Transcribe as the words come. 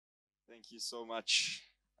Thank you so much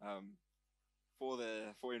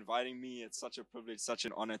for inviting me. It's such a privilege, such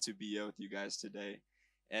an honor to be here with you guys today.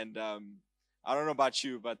 And I don't know about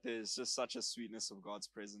you, but there's just such a sweetness of God's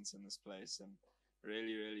presence in this place, and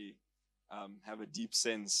really have a deep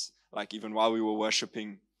sense. Like even while we were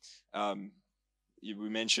worshiping, um, we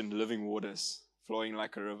mentioned living waters flowing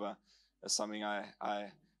like a river. That's something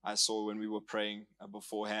I saw when we were praying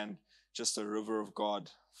beforehand. Just a river of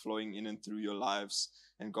God flowing in and through your lives,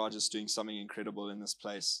 and God just doing something incredible in this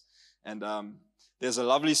place. And there's a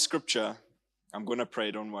lovely scripture. I'm going to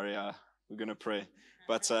pray, don't worry. We're going to pray.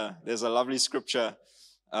 But there's a lovely scripture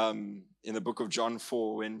in the book of John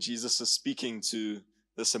 4 when Jesus is speaking to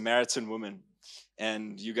the Samaritan woman.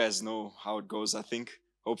 And you guys know how it goes, I think.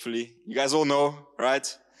 Hopefully. You guys all know,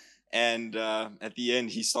 right? And at the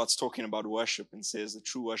end, he starts talking about worship and says the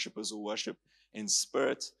true worshipers will worship in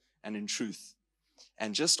spirit and in truth.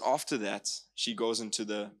 And just after that, she goes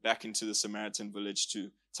back into the Samaritan village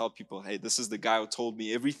to tell people, hey, this is the guy who told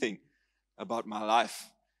me everything about my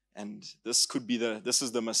life. And this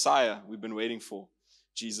is the Messiah we've been waiting for.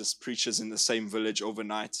 Jesus preaches in the same village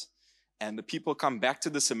overnight. And the people come back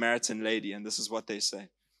to the Samaritan lady, and this is what they say.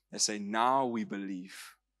 They say, now we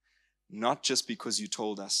believe, not just because you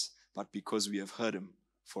told us, but because we have heard him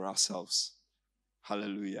for ourselves.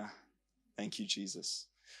 Hallelujah. Thank you, Jesus.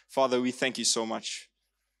 Father, we thank you so much.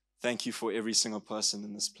 Thank you for every single person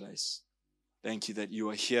in this place. Thank you that you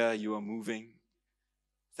are here, you are moving.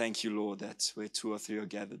 Thank you, Lord, that where two or three are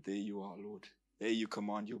gathered, there you are, Lord. There you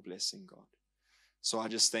command your blessing, God. So I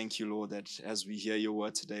just thank you, Lord, that as we hear your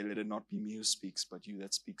word today, let it not be me who speaks, but you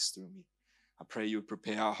that speaks through me. I pray you would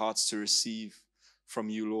prepare our hearts to receive from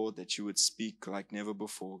you, Lord, that you would speak like never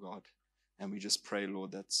before, God. And we just pray,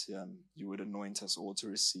 Lord, that you would anoint us all to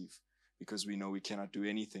receive, because we know we cannot do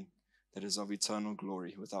anything that is of eternal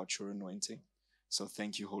glory without your anointing. So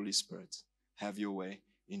thank you, Holy Spirit. Have your way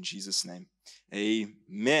in Jesus' name.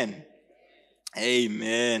 Amen.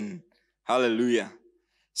 Amen. Hallelujah.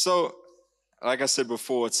 So, like I said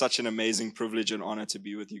before, it's such an amazing privilege and honor to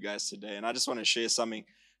be with you guys today. And I just want to share something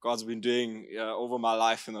God's been doing over my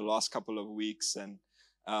life in the last couple of weeks, and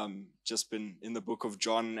just been in the book of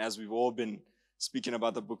John, as we've all been speaking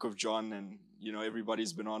about the book of John, and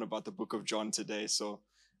everybody's been on about the book of John today. So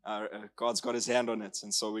God's got his hand on it,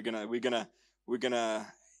 and so we're gonna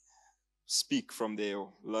speak from there,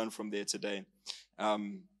 or learn from there today.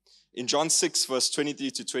 In John 6, verse 23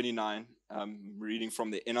 to 29, reading from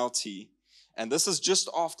the NLT, and this is just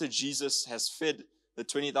after Jesus has fed the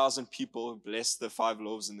 20,000 people, blessed the 5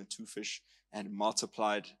 loaves and the 2 fish, and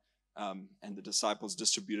multiplied, and the disciples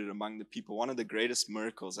distributed among the people. One of the greatest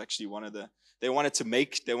miracles, actually they wanted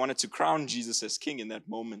to crown Jesus as king in that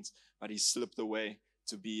moment, but he slipped away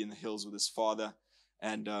to be in the hills with his father.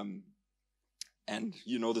 And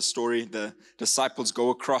you know the story, the disciples go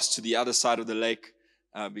across to the other side of the lake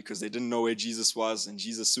because they didn't know where Jesus was, and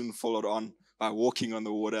Jesus soon followed on by walking on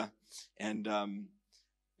the water, and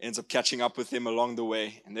ends up catching up with them along the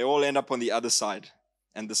way, and they all end up on the other side.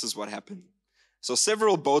 And this is what happened. So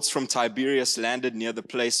several boats from Tiberias landed near the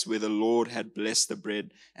place where the Lord had blessed the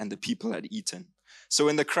bread and the people had eaten. So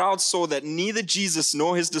when the crowd saw that neither Jesus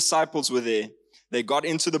nor his disciples were there, they got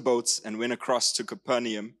into the boats and went across to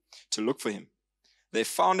Capernaum to look for him. They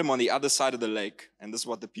found him on the other side of the lake, and this is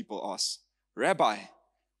what the people asked. Rabbi,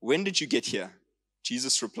 when did you get here?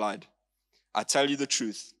 Jesus replied, I tell you the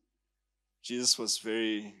truth. Jesus was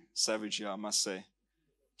very savage here, I must say.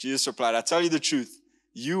 Jesus replied, I tell you the truth.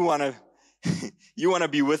 You want to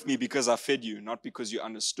be with me because I fed you, not because you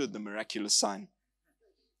understood the miraculous sign.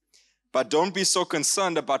 But don't be so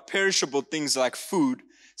concerned about perishable things like food.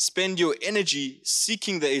 Spend your energy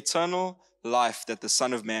seeking the eternal life that the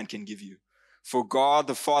Son of Man can give you. For God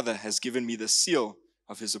the Father has given me the seal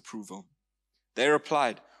of his approval. They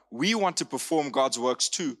replied, we want to perform God's works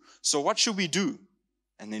too. So what should we do?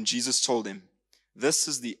 And then Jesus told them, this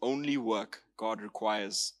is the only work God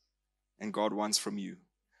requires and God wants from you.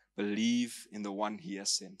 Believe in the one he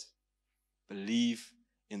has sent. Believe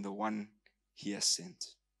in the one he has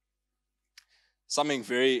sent. Something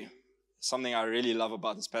I really love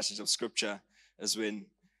about this passage of scripture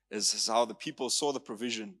is how the people saw the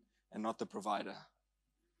provision and not the provider.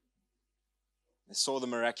 They saw the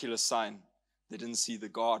miraculous sign. They didn't see the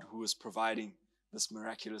God who was providing this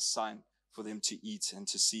miraculous sign for them to eat and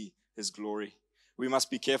to see his glory. We must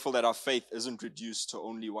be careful that our faith isn't reduced to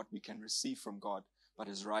only what we can receive from God, but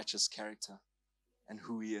his righteous character and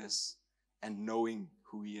who he is, and knowing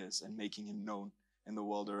who he is and making him known in the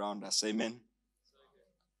world around us. Amen.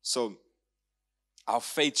 So our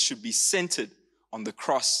faith should be centered on the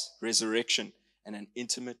cross, resurrection, and an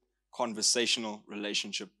intimate conversational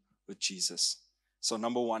relationship with Jesus. So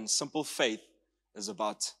number one, simple faith is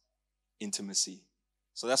about intimacy.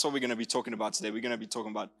 So that's what we're going to be talking about today. We're going to be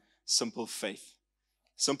talking about simple faith.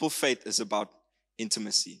 Simple faith is about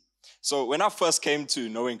intimacy. So when I first came to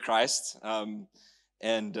knowing Christ, being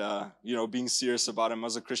serious about him, I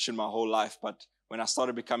was a Christian my whole life, but when I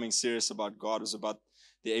started becoming serious about God, it was about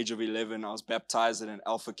the age of 11. I was baptized in an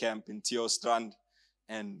Alpha camp in Theo Strand,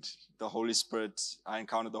 and the Holy Spirit, I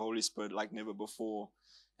encountered the Holy Spirit like never before,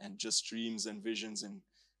 and just dreams and visions, and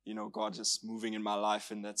God just moving in my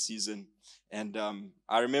life in that season. And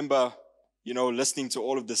I remember, listening to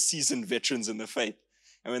all of the seasoned veterans in the faith,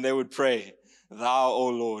 and when they would pray, "Thou, O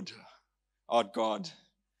Lord, art God,"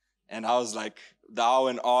 and I was like, "Thou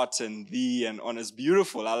and art and thee and on," it's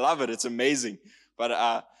beautiful. I love it. It's amazing.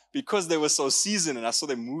 But because they were so seasoned and I saw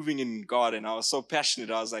them moving in God and I was so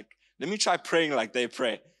passionate, I was like, let me try praying like they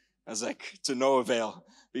pray. I was like, to no avail,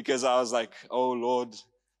 because I was like, "Oh Lord,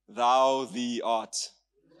 thou thee art,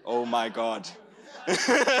 oh my God."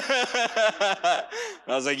 I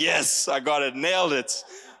was like, yes, I got it, nailed it.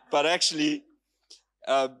 But actually,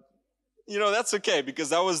 that's okay, because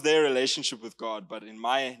that was their relationship with God. But in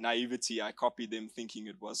my naivety, I copied them thinking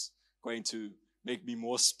it was going to make me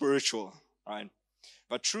more spiritual, right?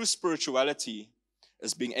 But true spirituality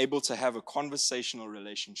is being able to have a conversational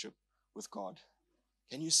relationship with God.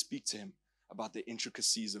 Can you speak to him about the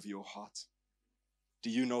intricacies of your heart? Do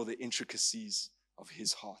you know the intricacies of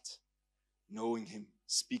his heart? Knowing him,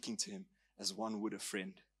 speaking to him as one would a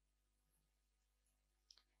friend.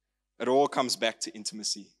 It all comes back to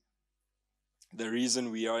intimacy. The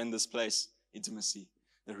reason we are in this place, intimacy.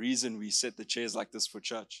 The reason we set the chairs like this for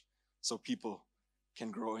church, so people can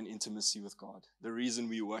grow in intimacy with God. The reason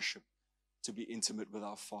we worship, to be intimate with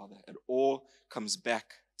our Father. It all comes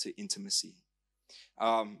back to intimacy.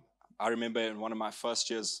 I remember in one of my first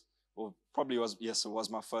years, or probably was, yes, it was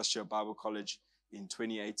my first year of Bible college in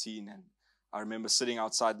 2018. And I remember sitting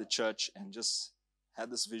outside the church and just had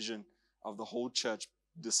this vision of the whole church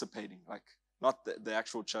dissipating, like not the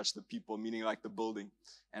actual church, the people, meaning like the building.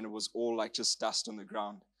 And it was all like just dust on the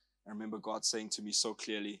ground. I remember God saying to me so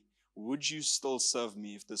clearly, "Would you still serve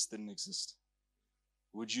me if this didn't exist?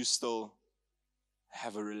 Would you still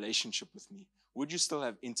have a relationship with me? Would you still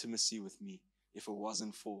have intimacy with me if it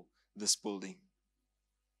wasn't for this building?"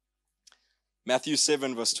 Matthew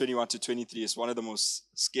 7 verse 21 to 23 is one of the most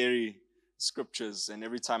scary scriptures. And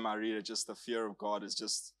every time I read it, just the fear of God is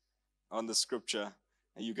just on the scripture.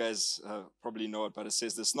 And you guys probably know it, but it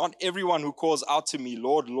says this: "Not everyone who calls out to me,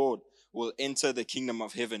 'Lord, Lord,' will enter the kingdom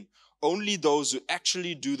of heaven. Only those who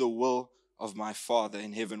actually do the will of my Father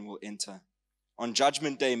in heaven will enter. On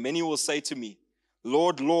judgment day, many will say to me,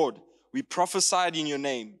 'Lord, Lord, we prophesied in your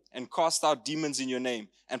name and cast out demons in your name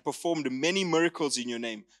and performed many miracles in your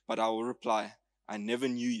name.' But I will reply, 'I never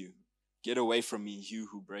knew you. Get away from me, you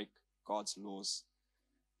who break God's laws.'"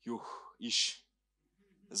 Ish,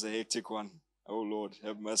 is a hectic one. Oh Lord,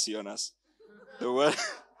 have mercy on us. The word,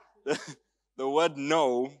 the word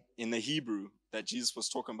 "know" in the Hebrew that Jesus was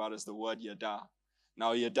talking about is the word yada.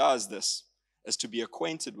 Now yada is to be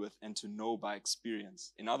acquainted with and to know by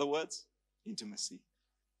experience. In other words, intimacy.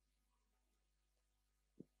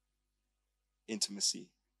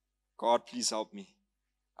 Intimacy. God, please help me.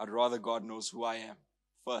 I'd rather God knows who I am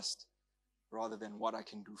first, rather than what I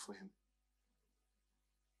can do for him.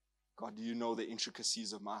 God, do you know the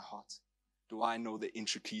intricacies of my heart? Do I know the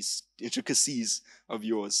intricacies of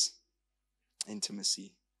yours?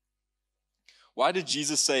 Intimacy. Why did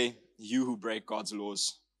Jesus say, "You who break God's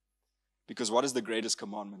laws"? Because what is the greatest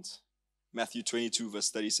commandment? Matthew 22 verse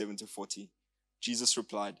 37 to 40. Jesus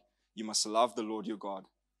replied, "You must love the Lord your God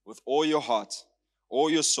with all your heart, all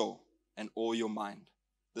your soul, and all your mind.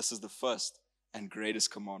 This is the first and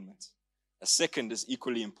greatest commandment. A second is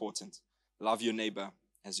equally important. Love your neighbor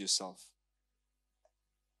as yourself."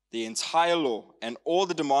 The entire law and all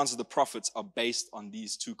the demands of the prophets are based on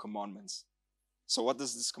these two commandments. So what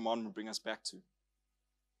does this commandment bring us back to?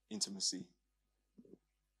 Intimacy.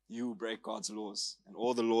 You who break God's laws, and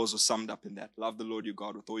all the laws are summed up in that. Love the Lord your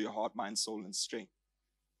God with all your heart, mind, soul, and strength.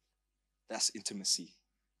 That's intimacy.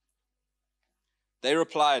 They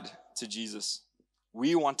replied to Jesus,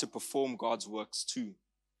 "We want to perform God's works too.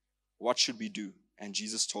 What should we do?" And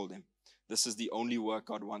Jesus told them, "This is the only work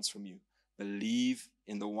God wants from you. Believe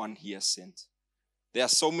in the one he has sent." There are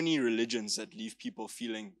so many religions that leave people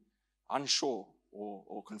feeling unsure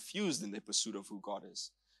or confused in their pursuit of who God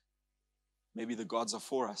is. Maybe the gods are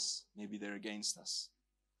for us. Maybe they're against us.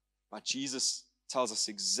 But Jesus tells us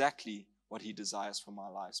exactly what he desires from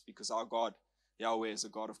our lives, because our God, Yahweh, is a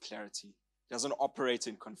God of clarity. He doesn't operate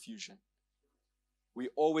in confusion. We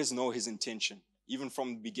always know his intention, even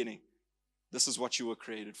from the beginning. This is what you were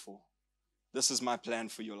created for. This is my plan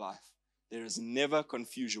for your life. There is never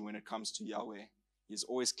confusion when it comes to Yahweh. He is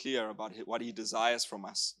always clear about what he desires from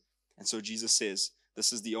us. And so Jesus says,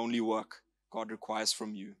 this is the only work God requires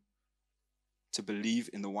from you, to believe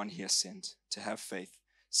in the one he has sent, to have faith.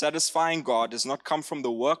 Satisfying God does not come from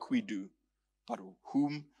the work we do, but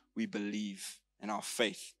whom we believe in our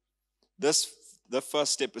faith. The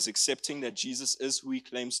first step is accepting that Jesus is who he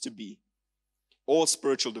claims to be. All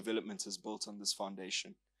spiritual development is built on this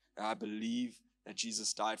foundation. I believe that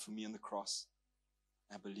Jesus died for me on the cross.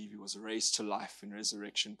 I believe he was raised to life in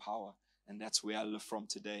resurrection power. And that's where I live from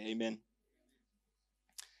today. Amen.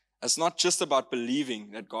 It's not just about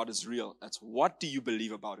believing that God is real. That's what do you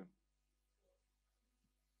believe about him?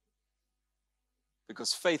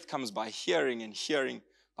 Because faith comes by hearing, and hearing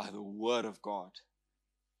by the word of God.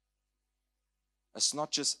 It's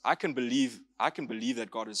not just, I can believe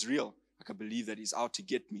that God is real. I can believe that he's out to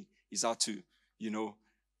get me. He's out to,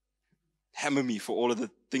 hammer me for all of the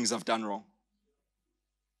things I've done wrong.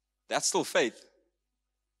 That's still faith.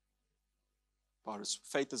 But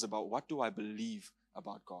faith is about, what do I believe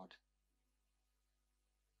about God?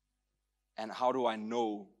 And how do I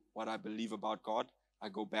know what I believe about God? I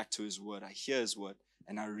go back to his word. I hear his word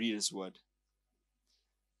and I read his word.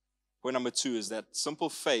 Point number 2 is that simple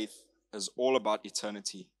faith is all about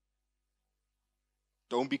eternity.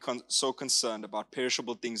 Don't be so concerned about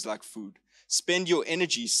perishable things like food. Spend your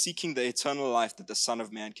energy seeking the eternal life that the Son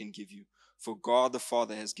of Man can give you. For God the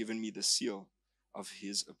Father has given me the seal of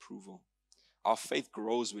his approval. Our faith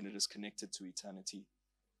grows when it is connected to eternity.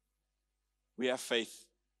 We have faith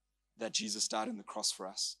that Jesus died on the cross for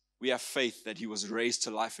us. We have faith that he was raised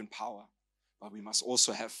to life and power. But we must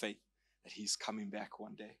also have faith that he's coming back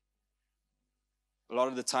one day. A lot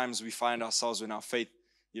of the times we find ourselves when our faith,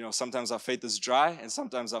 sometimes our faith is dry and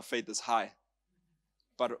sometimes our faith is high.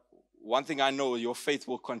 But one thing I know, your faith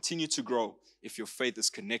will continue to grow if your faith is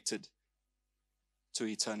connected to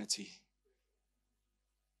eternity.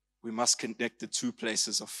 We must connect the two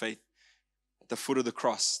places of faith. At the foot of the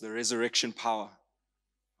cross, the resurrection power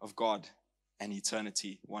of God, and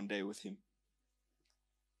eternity one day with him.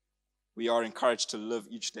 We are encouraged to live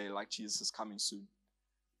each day like Jesus is coming soon.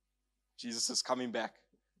 Jesus is coming back.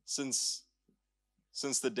 Since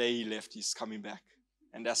the day he left, he's coming back.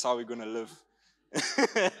 And that's how we're going to live.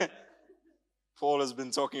 Paul has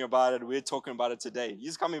been talking about it. We're talking about it today.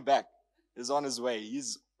 He's coming back. He's on his way.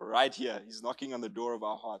 He's right here. He's knocking on the door of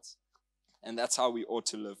our hearts. And that's how we ought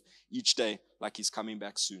to live each day, like he's coming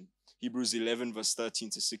back soon. Hebrews 11 verse 13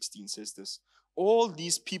 to 16 says this. All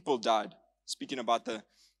these people died. Speaking about the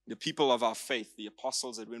people of our faith, the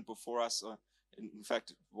apostles that went before us. In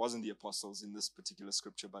fact, it wasn't the apostles in this particular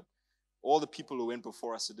scripture, but all the people who went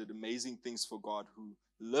before us who did amazing things for God, who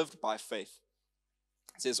lived by faith.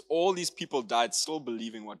 It says all these people died still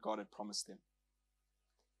believing what God had promised them.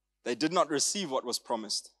 They did not receive what was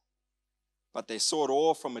promised, but they saw it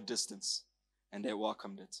all from a distance and they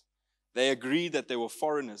welcomed it. They agreed that they were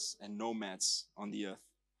foreigners and nomads on the earth.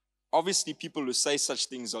 Obviously, people who say such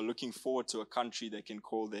things are looking forward to a country they can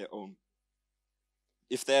call their own.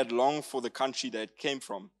 If they had longed for the country they came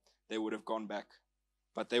from, they would have gone back.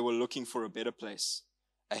 But they were looking for a better place,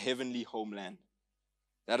 a heavenly homeland.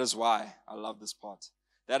 That is why, I love this part,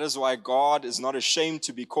 that is why God is not ashamed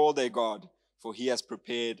to be called their God, for he has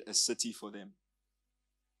prepared a city for them.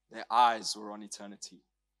 Their eyes were on eternity,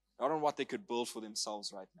 not on what they could build for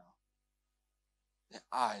themselves right now. Their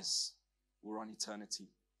eyes were on eternity.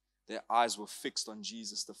 Their eyes were fixed on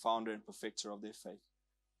Jesus, the founder and perfecter of their faith.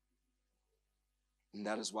 And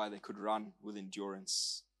that is why they could run with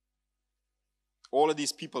endurance. All of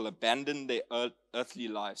these people abandoned their earthly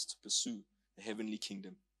lives to pursue the heavenly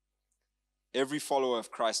kingdom. Every follower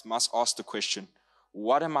of Christ must ask the question,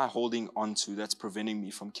 what am I holding on to that's preventing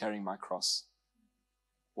me from carrying my cross?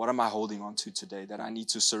 What am I holding on to today that I need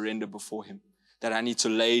to surrender before him, that I need to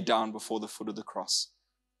lay down before the foot of the cross?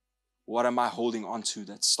 What am I holding on to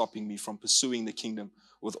that's stopping me from pursuing the kingdom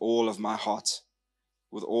with all of my heart,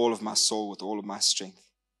 with all of my soul, with all of my strength?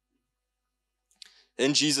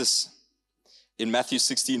 Then Jesus, in Matthew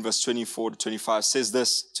 16, verse 24 to 25, says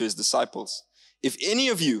this to his disciples. If any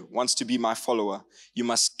of you wants to be my follower, you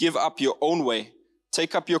must give up your own way,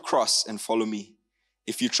 take up your cross and follow me.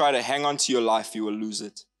 If you try to hang on to your life, you will lose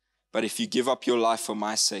it. But if you give up your life for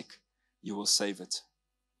my sake, you will save it.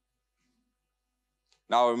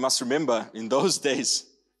 Now, we must remember, in those days,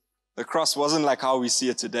 the cross wasn't like how we see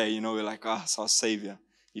it today. We're like, it's our Savior.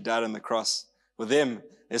 He died on the cross. For them,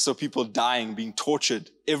 they saw people dying, being tortured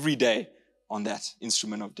every day on that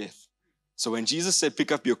instrument of death. So when Jesus said,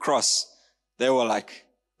 pick up your cross, they were like,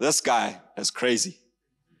 this guy is crazy.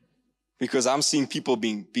 because I'm seeing people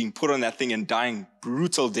being put on that thing and dying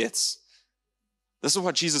brutal deaths. This is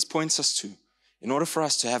what Jesus points us to. In order for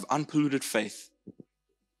us to have unpolluted faith,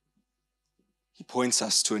 he points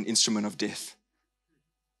us to an instrument of death.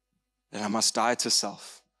 That I must die to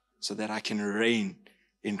self so that I can reign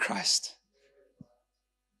in Christ.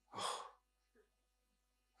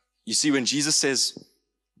 You see, when Jesus says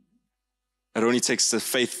it only takes the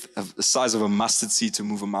faith of the size of a mustard seed to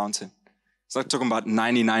move a mountain, it's not talking about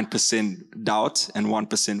 99% doubt and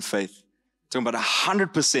 1% faith. It's talking about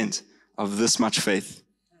 100% of this much faith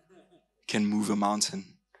can move a mountain.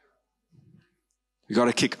 We got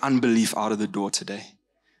to kick unbelief out of the door today,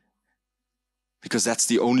 because that's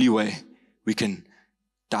the only way we can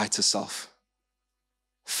die to self.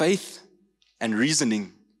 Faith and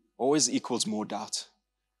reasoning always equals more doubt.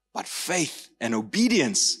 But faith and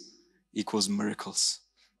obedience equals miracles.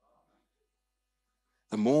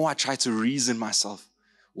 The more I try to reason myself,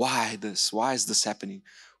 why this? Why is this happening?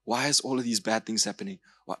 Why is all of these bad things happening?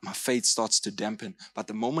 My faith starts to dampen. But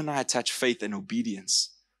the moment I attach faith and obedience,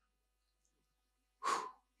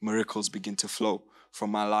 miracles begin to flow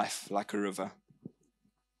from my life like a river.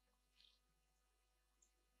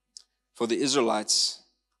 For the Israelites,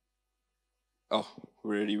 we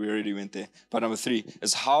already went there. But number 3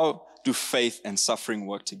 is, how do faith and suffering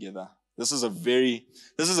work together? This is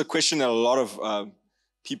a question that a lot of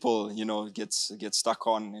people, get stuck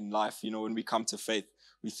on in life. When we come to faith,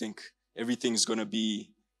 we think everything's going to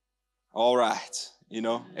be all right.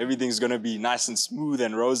 Everything's going to be nice and smooth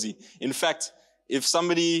and rosy. In fact, if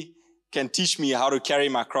somebody can teach me how to carry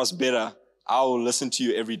my cross better, I will listen to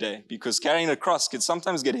you every day, because carrying a cross can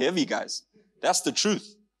sometimes get heavy, guys. That's the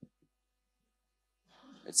truth.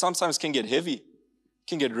 It sometimes can get heavy. It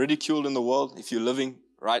can get ridiculed in the world if you're living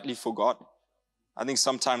rightly for God. I think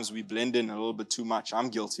sometimes we blend in a little bit too much. I'm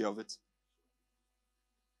guilty of it.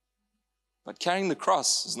 But carrying the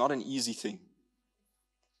cross is not an easy thing.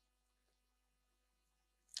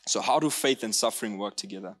 So how do faith and suffering work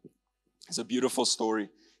together? There's a beautiful story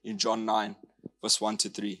in John 9, verse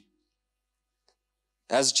 1-3.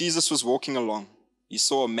 As Jesus was walking along, he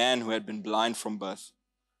saw a man who had been blind from birth.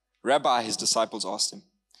 Rabbi, his disciples asked him,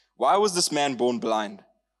 why was this man born blind?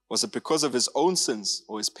 Was it because of his own sins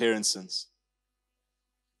or his parents' sins?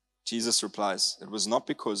 Jesus replies, it was not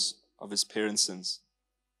because of his parents' sins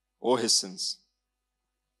or his sins.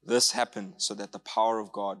 This happened so that the power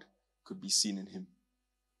of God could be seen in him.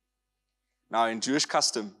 Now, in Jewish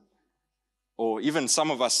custom, or even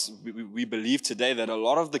some of us, we believe today that a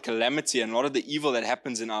lot of the calamity and a lot of the evil that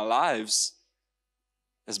happens in our lives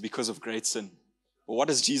is because of great sin. But what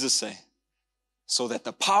does Jesus say? So that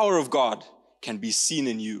the power of God can be seen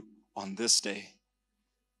in you on this day.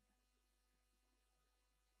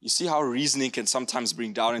 You see how reasoning can sometimes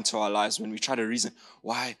bring doubt into our lives when we try to reason.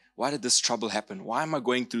 Why did this trouble happen? Why am I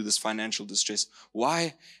going through this financial distress?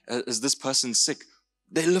 Why is this person sick?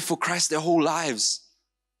 They live for Christ their whole lives.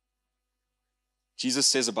 Jesus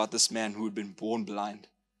says about this man who had been born blind,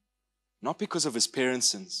 not because of his parents'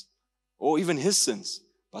 sins or even his sins,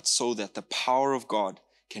 but so that the power of God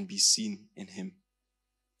can be seen in him.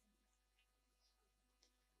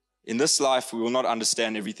 In this life, we will not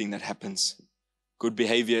understand everything that happens. Good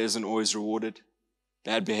behavior isn't always rewarded.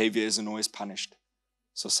 Bad behavior isn't always punished.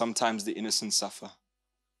 So sometimes the innocent suffer.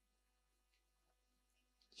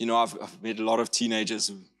 I've met a lot of teenagers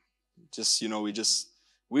who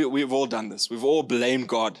we've all done this. We've all blamed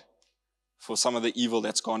God for some of the evil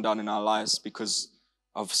that's gone down in our lives because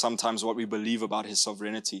of sometimes what we believe about his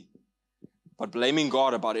sovereignty. But blaming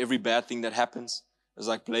God about every bad thing that happens is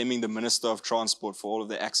like blaming the minister of transport for all of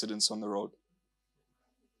the accidents on the road.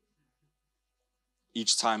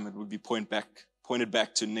 Each time it would be pointed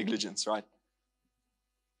back to negligence, right?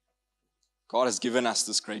 God has given us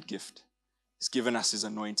this great gift. He's given us his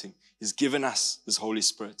anointing. He's given us his Holy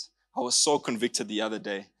Spirit. I was so convicted the other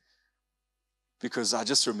day because I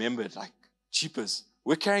just remembered, jeepers,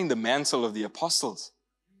 we're carrying the mantle of the apostles.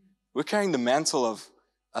 We're carrying the mantle of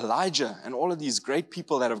Elijah and all of these great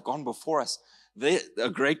people that have gone before us. They're a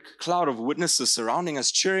great cloud of witnesses surrounding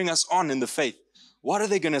us, cheering us on in the faith. What are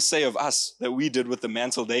they going to say of us that we did with the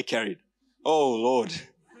mantle they carried? Oh, Lord.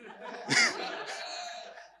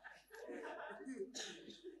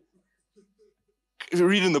 You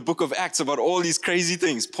read in the book of Acts about all these crazy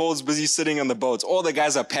things. Paul's busy sitting on the boats. All the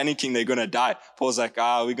guys are panicking. They're going to die. Paul's like,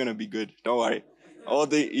 we're going to be good. Don't worry.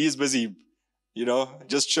 He's busy,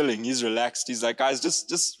 just chilling. He's relaxed. He's like, guys,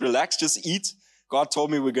 just relax. Just eat. God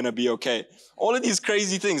told me we're going to be okay. All of these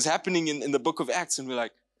crazy things happening in the book of Acts. And we're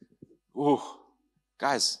like, oh,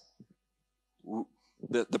 guys,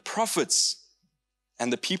 the prophets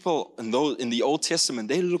And the people in the Old Testament,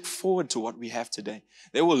 they look forward to what we have today.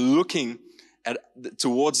 They were looking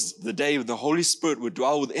towards the day the Holy Spirit would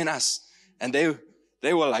dwell within us. And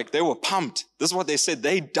they were pumped. This is what they said.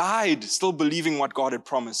 They died still believing what God had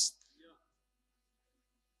promised.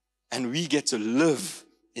 And we get to live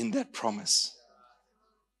in that promise.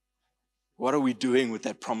 What are we doing with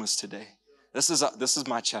that promise today? This is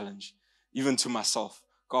my challenge, even to myself.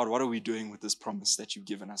 God, what are we doing with this promise that you've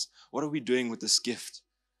given us? What are we doing with this gift?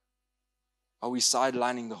 Are we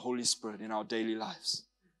sidelining the Holy Spirit in our daily lives?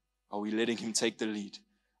 Are we letting him take the lead?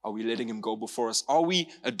 Are we letting him go before us? Are we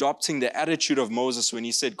adopting the attitude of Moses when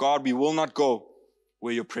he said, God, we will not go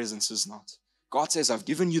where your presence is not? God says, I've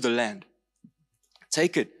given you the land.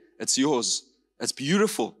 Take it. It's yours. It's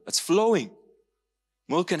beautiful. It's flowing.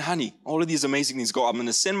 Milk and honey. All of these amazing things. Go, I'm going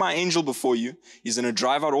to send my angel before you. He's going to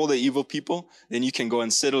drive out all the evil people. Then you can go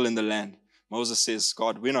and settle in the land. Moses says,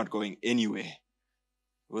 God, we're not going anywhere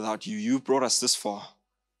without you. You brought us this far.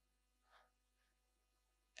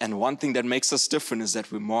 And one thing that makes us different is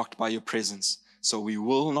that we're marked by your presence. So we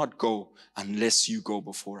will not go unless you go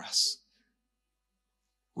before us.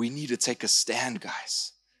 We need to take a stand,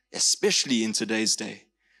 guys, especially in today's day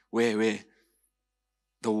where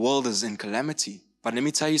the world is in calamity. But let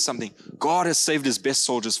me tell you something. God has saved his best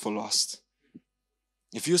soldiers for last.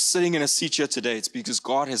 If you're sitting in a seat here today, it's because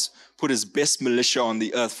God has put his best militia on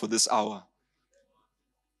the earth for this hour.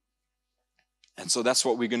 And so that's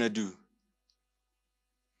what we're going to do.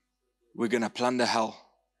 We're going to plunder hell.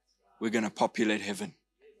 We're going to populate heaven.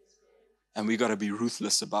 And we got to be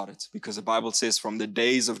ruthless about it, because the Bible says from the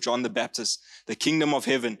days of John the Baptist, the kingdom of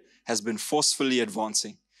heaven has been forcefully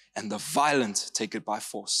advancing, and the violent take it by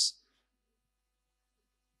force.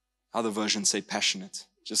 Other versions say passionate,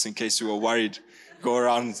 just in case you were worried. Go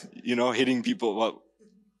around, hitting people. Well,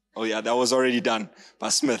 oh yeah, that was already done by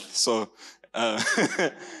Smith. So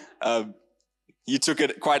he took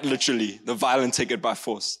it quite literally. The violent take it by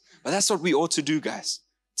force. But that's what we ought to do, guys.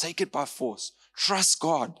 Take it by force. Trust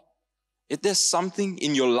God. If there's something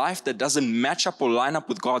in your life that doesn't match up or line up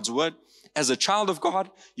with God's word, as a child of God,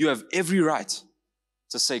 you have every right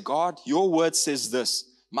to say, God, your word says this.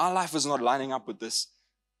 My life is not lining up with this.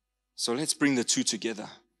 So let's bring the two together.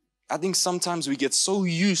 I think sometimes we get so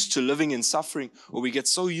used to living in suffering, or we get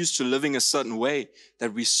so used to living a certain way,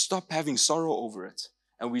 that we stop having sorrow over it.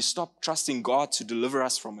 And we stop trusting God to deliver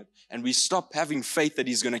us from it. And we stop having faith that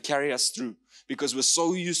he's going to carry us through, because we're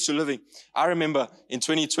so used to living. I remember in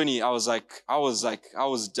 2020, I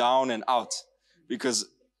was down and out, because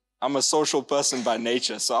I'm a social person by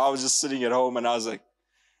nature. So I was just sitting at home and I was like,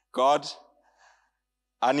 God,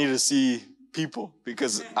 I need to see people,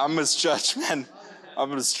 because I'm his church, man.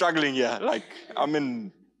 I'm struggling here. Like, I'm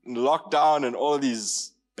in lockdown and all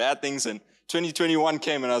these bad things. And 2021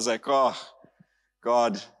 came and I was like, oh,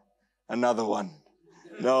 God, another one.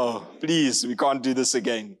 No, please, we can't do this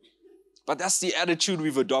again. But that's the attitude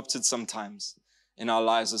we've adopted sometimes in our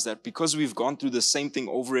lives, is that because we've gone through the same thing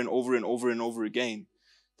over and over and over and over again,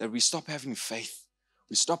 that we stop having faith.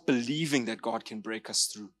 We stop believing that God can break us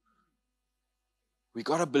through. We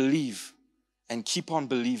got to believe and keep on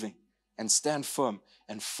believing and stand firm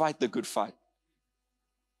and fight the good fight.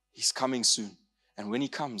 He's coming soon. And when he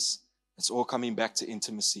comes, it's all coming back to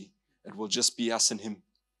intimacy. It will just be us and him.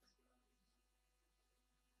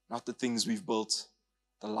 Not the things we've built,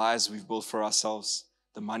 the lives we've built for ourselves,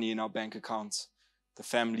 the money in our bank account, the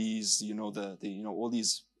families, all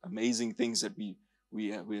these amazing things that we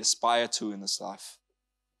aspire to in this life.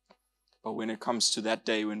 But when it comes to that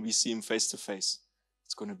day when we see him face to face,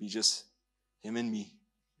 it's going to be just him and me.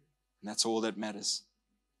 And that's all that matters.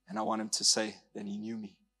 And I want him to say that he knew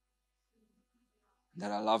me,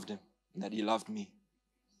 that I loved him, and that he loved me,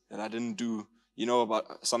 that I didn't do,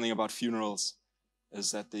 about something about funerals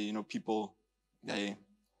is that people, they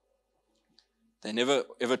never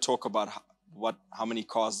ever talk about how many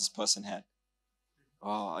cars this person had.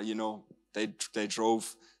 They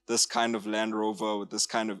drove this kind of Land Rover with this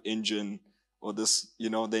kind of engine, or this,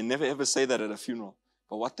 they never ever say that at a funeral.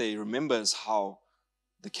 But what they remember is how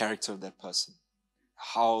the character of that person,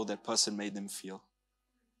 how that person made them feel.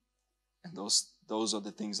 And those are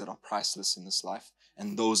the things that are priceless in this life.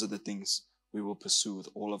 And those are the things we will pursue with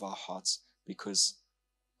all of our hearts, because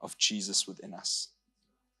of Jesus within us.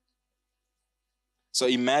 So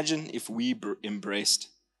imagine if we embraced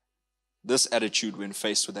this attitude when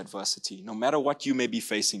faced with adversity. No matter what you may be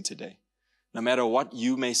facing today, no matter what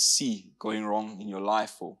you may see going wrong in your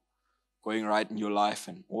life or going right in your life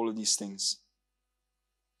and all of these things,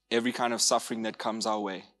 every kind of suffering that comes our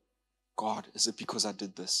way, God, is it because I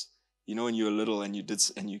did this? When you were little and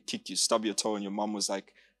you stubbed your toe and your mom was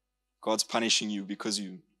like, God's punishing you because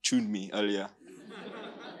you tuned me earlier.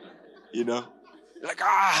 You know? Like,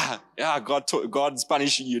 yeah, God's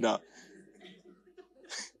punishing you now.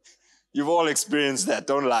 You've all experienced that,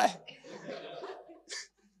 don't lie.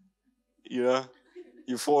 You know?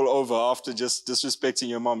 You fall over after just disrespecting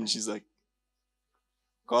your mom, and she's like,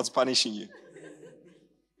 God's punishing you.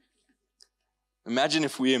 Imagine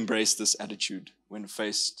if we embrace this attitude when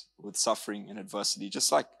faced with suffering and adversity,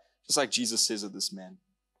 just like Jesus says of this man.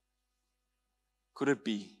 Could it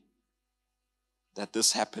be that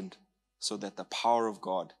this happened so that the power of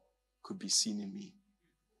God could be seen in me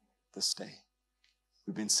this day?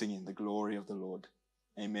 We've been singing the glory of the Lord.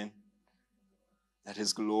 Amen. Let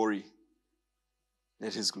his glory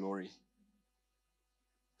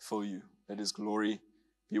fill you. Let his glory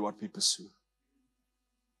be what we pursue.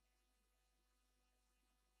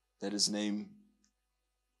 Let his name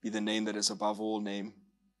be the name that is above all names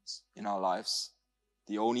in our lives.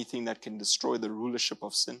 The only thing that can destroy the rulership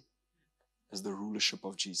of sin is the rulership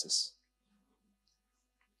of Jesus.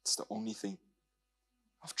 It's the only thing.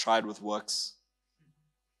 I've tried with works.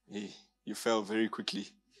 You fail very quickly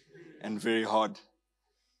and very hard.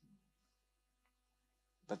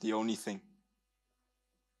 But the only thing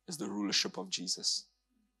is the rulership of Jesus.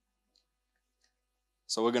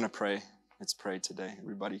 So we're going to pray. Let's pray today.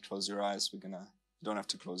 Everybody close your eyes. You don't have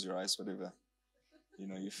to close your eyes, whatever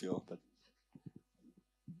you feel. But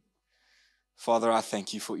Father, I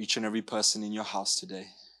thank you for each and every person in your house today.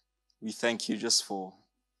 We thank you just for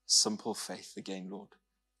simple faith again, Lord.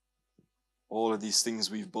 All of these things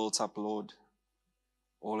we've built up, Lord.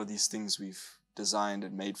 All of these things we've designed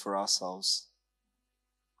and made for ourselves.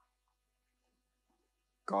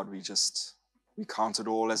 God, we count it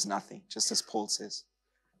all as nothing, just as Paul says.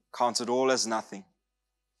 Count it all as nothing.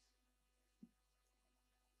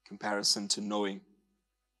 Comparison to knowing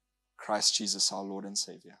Christ Jesus, our Lord and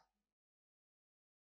Savior.